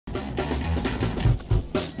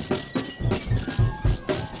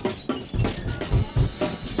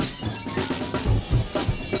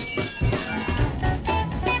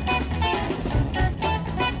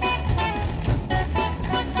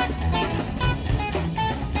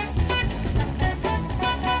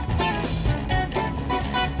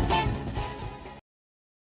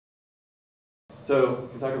So, can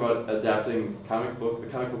you talk about adapting the comic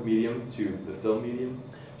book medium to the film medium?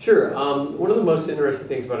 Sure. One of the most interesting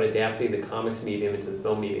things about adapting the comics medium into the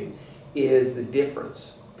film medium is the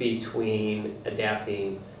difference between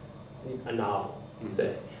adapting a novel,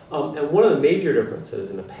 say. And one of the major differences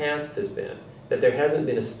in the past has been that there hasn't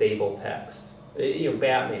been a stable text. You know,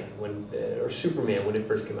 Batman or Superman when it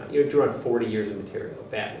first came out, you know, drew on 40 years of material.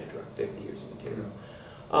 Batman drew on 50 years of material.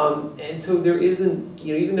 And so there isn't,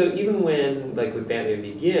 you know, even when, like with Batman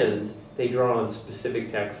Begins, they draw on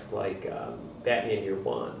specific texts like Batman Year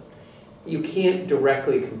One, you can't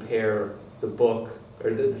directly compare the book,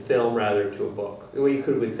 or the film rather, to a book. The way you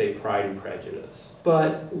would say Pride and Prejudice.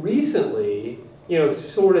 But recently, you know,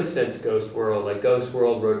 sort of since Ghost World, like Ghost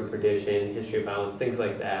World, Road to Perdition, History of Violence, things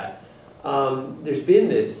like that, there's been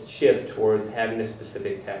this shift towards having a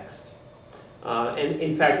specific text. And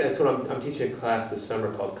in fact, that's what I'm teaching a class this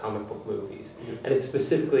summer called Comic Book Movies. And it's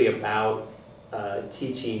specifically about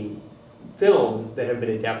teaching films that have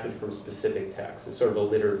been adapted from specific texts. It's sort of a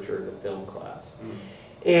literature in a film class.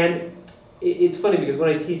 And it's funny because when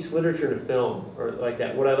I teach literature in a film or like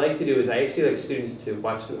that, what I like to do is I actually like students to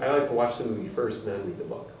watch I like to watch the movie first and then read the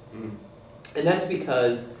book. And that's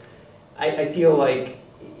because I feel like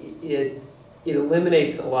it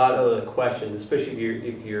eliminates a lot of the questions, especially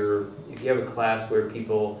if you have a class where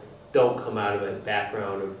people don't come out of a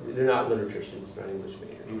background of, they're not literature students, they're not English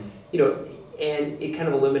majors. You know, and it kind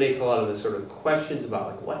of eliminates a lot of the sort of questions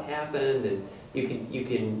about like what happened, and you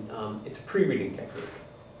can it's a pre-reading technique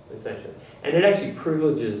essentially, and it actually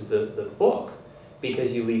privileges the book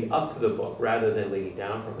because you lead up to the book rather than leading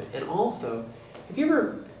down from it. And also, have you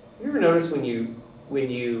ever noticed when you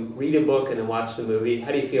read a book and then watch the movie,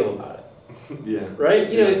 how do you feel about it? Yeah.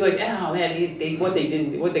 Right? You know, it's like, oh man, what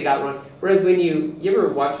they got wrong. Whereas when you ever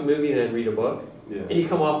watch a movie and then read a book, and you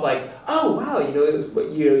come off like, oh wow, you know,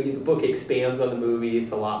 the book expands on the movie.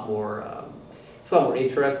 It's a lot more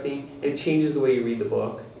interesting. It changes the way you read the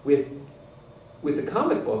book. With the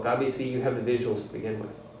comic book, obviously you have the visuals to begin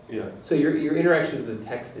with. Yeah. So your interaction with the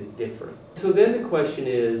text is different. So then the question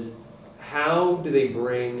is, how do they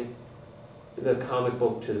bring the comic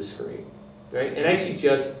book to the screen, right? And actually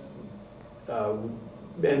just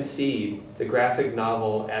emceed the graphic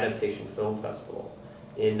novel adaptation film festival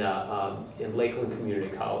in Lakeland Community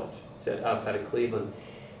College, outside of Cleveland.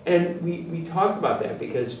 And we talked about that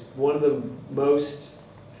because one of the most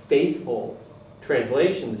faithful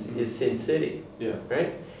translations is Sin City,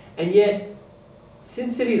 right? And yet,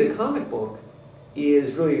 Sin City, the comic book,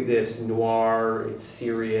 is really this noir, it's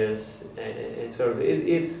serious, and sort of,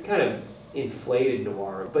 it's kind of inflated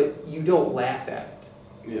noir, but you don't laugh at it.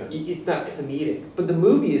 Yeah. It's not comedic, but the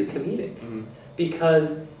movie is comedic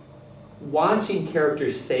because watching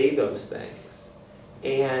characters say those things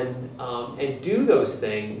and do those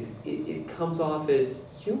things, it comes off as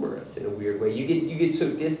humorous in a weird way. You get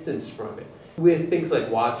so distanced from it. With things like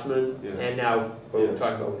Watchmen, and now what we're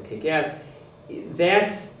talking about with Kick-Ass,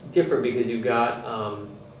 that's different because you've got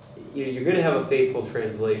you're going to have a faithful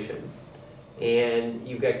translation. And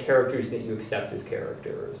you've got characters that you accept as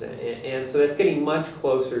characters. And so that's getting much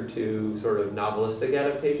closer to sort of novelistic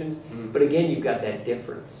adaptations. But again, you've got that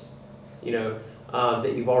difference, you know,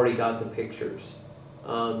 that you've already got the pictures.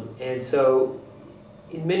 And so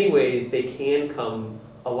in many ways, they can come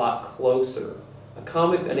a lot closer.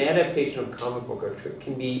 An adaptation of a comic book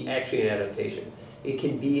can be actually an adaptation. It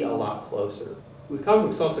can be a lot closer. With comic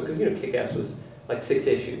books also, because, you know, Kick-Ass was like 6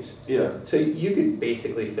 issues. Yeah. So you could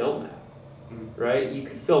basically film that. Right? You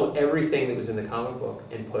could film everything that was in the comic book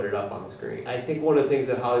and put it up on the screen. I think one of the things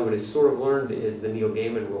that Hollywood has sort of learned is the Neil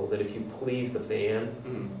Gaiman rule, that if you please the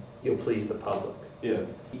fan, you'll please the public. Yeah.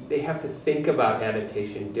 They have to think about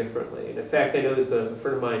adaptation differently. And in fact, I know there's a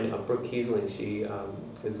friend of mine, Brooke Kiesling, she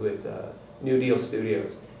is with New Deal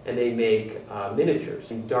Studios, and they make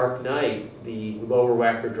miniatures. In Dark Knight, the Lower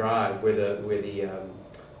Wacker Drive, where the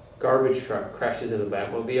garbage truck crashes into the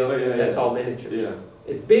Batmobile, that's all miniatures. Yeah.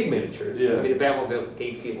 It's big miniatures. Yeah. I mean, the Batmobile's like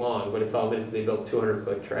 8 feet long, but it's all miniatures. They built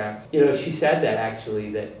 200-foot tracks. You know, she said that actually,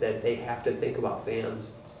 that they have to think about fans,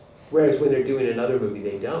 whereas when they're doing another movie,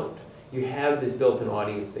 they don't. You have this built-in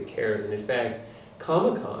audience that cares, and in fact,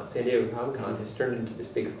 Comic-Con, San Diego Comic-Con, has turned into this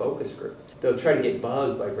big focus group. They'll try to get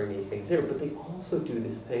buzz by bringing things there, but they also do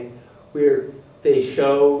this thing where they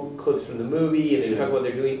show clips from the movie and they talk about what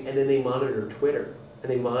they're doing, and then they monitor Twitter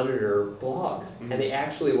and they monitor blogs, and they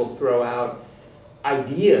actually will throw out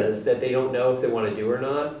ideas that they don't know if they want to do or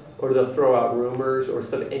not, or they'll throw out rumors or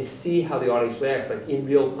stuff and see how the audience reacts, like in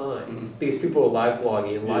real time, because people are live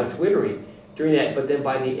blogging and live twittering during that. But then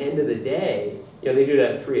by the end of the day, you know, they do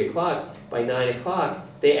that at 3 o'clock. By 9 o'clock,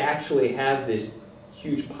 they actually have this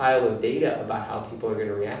huge pile of data about how people are going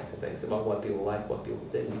to react to things, about what people like, what people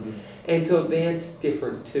didn't. Mm-hmm. And so that's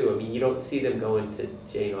different too. I mean, you don't see them going to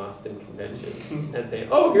Jane Austen conventions and saying,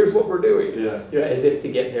 "Oh, here's what we're doing," Yeah. you know, as if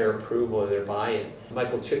to get their approval or their buy-in.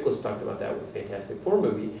 Michael Chiklis talked about that with the Fantastic Four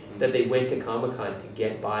movie, Mm-hmm. that they went to Comic-Con to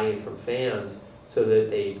get buy-in from fans so that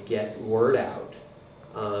they'd get word out,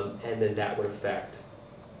 and then that would affect,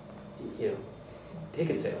 you know,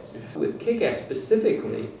 ticket sales. Yeah. With Kick-Ass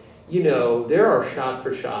specifically, you know, there are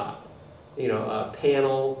shot-for-shot, you know,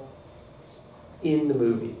 panel in the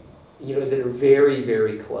movie, you know, that are very,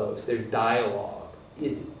 very close. There's dialogue.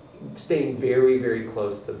 It's staying very, very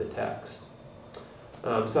close to the text.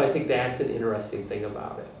 So I think that's an interesting thing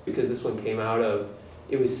about it, because this one came out of,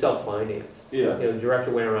 it was self-financed. Yeah. You know, the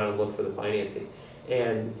director went around and looked for the financing,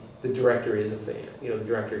 and the director is a fan. You know, the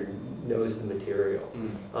director knows the material,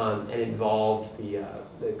 and involved the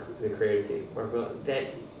creative team. That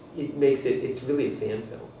it makes it, it's really a fan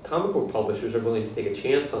film. Comic book publishers are willing to take a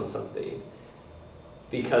chance on something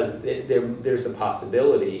because there's the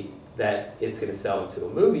possibility that it's going to sell into a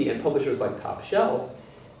movie, and publishers like Top Shelf,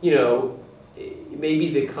 you know,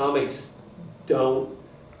 maybe the comics don't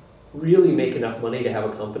really make enough money to have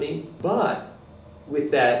a company, but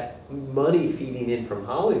with that money feeding in from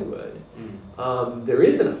Hollywood, there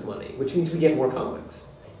is enough money, which means we get more comics.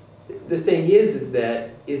 The thing is that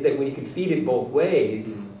when you can feed it both ways,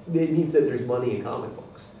 it means that there's money in comic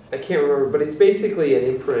books. I can't remember, but it's basically an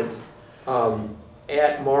imprint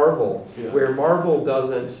at Marvel, where Marvel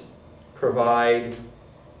doesn't provide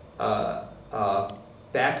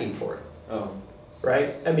backing for it. Oh.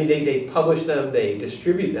 Right? I mean, they publish them, they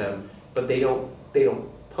distribute them, but they don't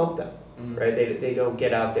pump them. Right? They don't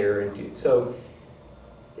get out there and do so.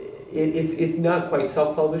 It's not quite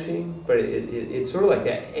self-publishing, but it's sort of like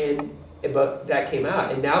that. But that came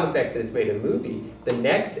out, and now the fact that it's made a movie, the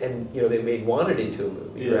next, and you know, they made Wanted into a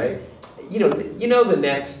movie, right? You know the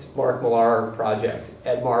next Mark Millar project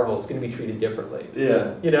at Marvel is going to be treated differently.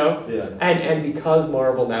 Yeah. You know? Yeah. And because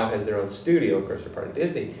Marvel now has their own studio, of course they're part of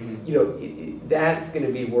Disney, you know, that's going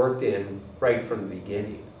to be worked in right from the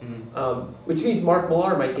beginning. Which means Mark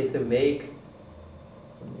Millar might get to make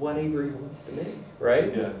whatever he wants to make,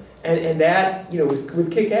 right? Yeah. And that, you know, was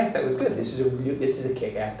with Kick-Ass, that was good. This is a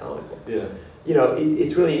Kick-Ass comic book. Yeah. You know,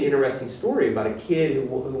 it's really an interesting story about a kid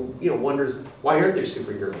who you know, wonders, why aren't there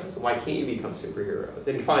superheroes? Why can't you become superheroes?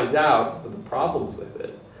 And he finds out the problems with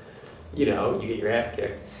it. You know, you get your ass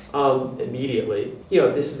kicked immediately. You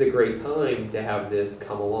know, this is a great time to have this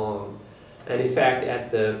come along. And in fact,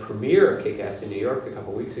 at the premiere of Kick-Ass in New York a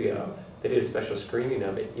couple weeks ago, they did a special screening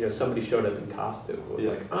of it. You know, somebody showed up in costume. It was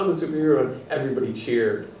like, I'm a superhero, and everybody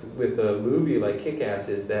cheered. With a movie like Kick-Ass,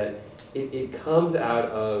 is that it comes out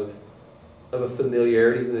of a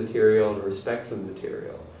familiarity with the material and a respect for the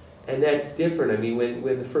material. And that's different. I mean,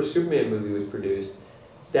 when the first Superman movie was produced,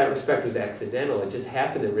 that respect was accidental. It just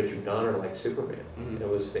happened that Richard Donner liked Superman and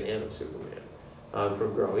was a fan of Superman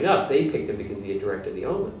from growing up. They picked him because he had directed The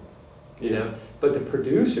Omen. You know? But the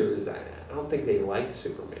producers, I don't think they liked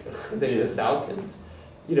Superman. I think the Salkins,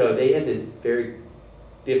 you know, they had this very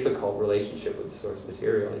difficult relationship with the source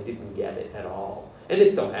material. They didn't get it at all. And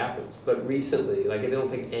it still happens. But recently, like, I don't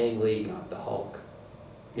think Ang Lee got the Hulk.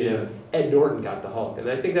 You know, Ed Norton got the Hulk. And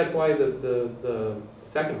I think that's why the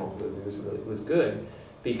second Hulk movie was good,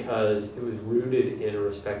 because it was rooted in a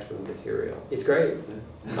respect for the material. It's great.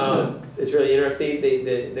 It's really interesting.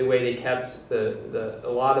 The way they kept a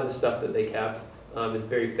lot of the stuff that they kept. It's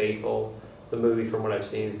very faithful. The movie, from what I've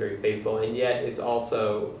seen, is very faithful, and yet it's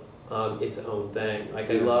also its own thing. Like,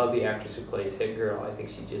 I love the actress who plays Hit Girl. I think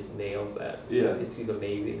she just nails that. Yeah. She's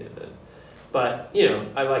amazing in it. But, you know,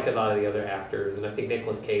 I like a lot of the other actors, and I think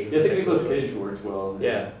Nicolas Cage. Yeah, I think Nicolas Cage works well.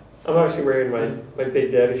 Yeah. I'm actually wearing my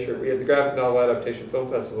Big Daddy shirt. We had the Graphic Novel Adaptation Film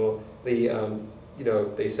Festival. You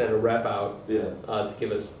know, they sent a rep out to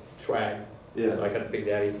give us swag. Yeah. So I got the Big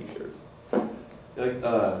Daddy t-shirt. Like,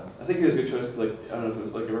 I think he was a good choice because, like, I don't know if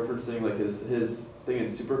it was like referencing like his thing in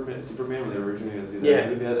Superman when they were originally going to do that. Yeah.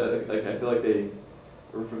 Maybe like I feel like they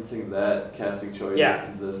were referencing that casting choice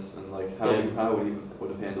in this, and like how he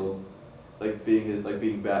would have handled like being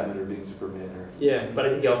Batman or being Superman or. Yeah, but I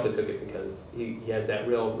think he also took it because he has that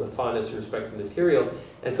real fondness and respect for the material,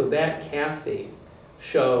 and so that casting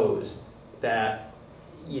shows that,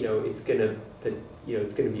 you know, it's gonna be a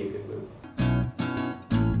good movie.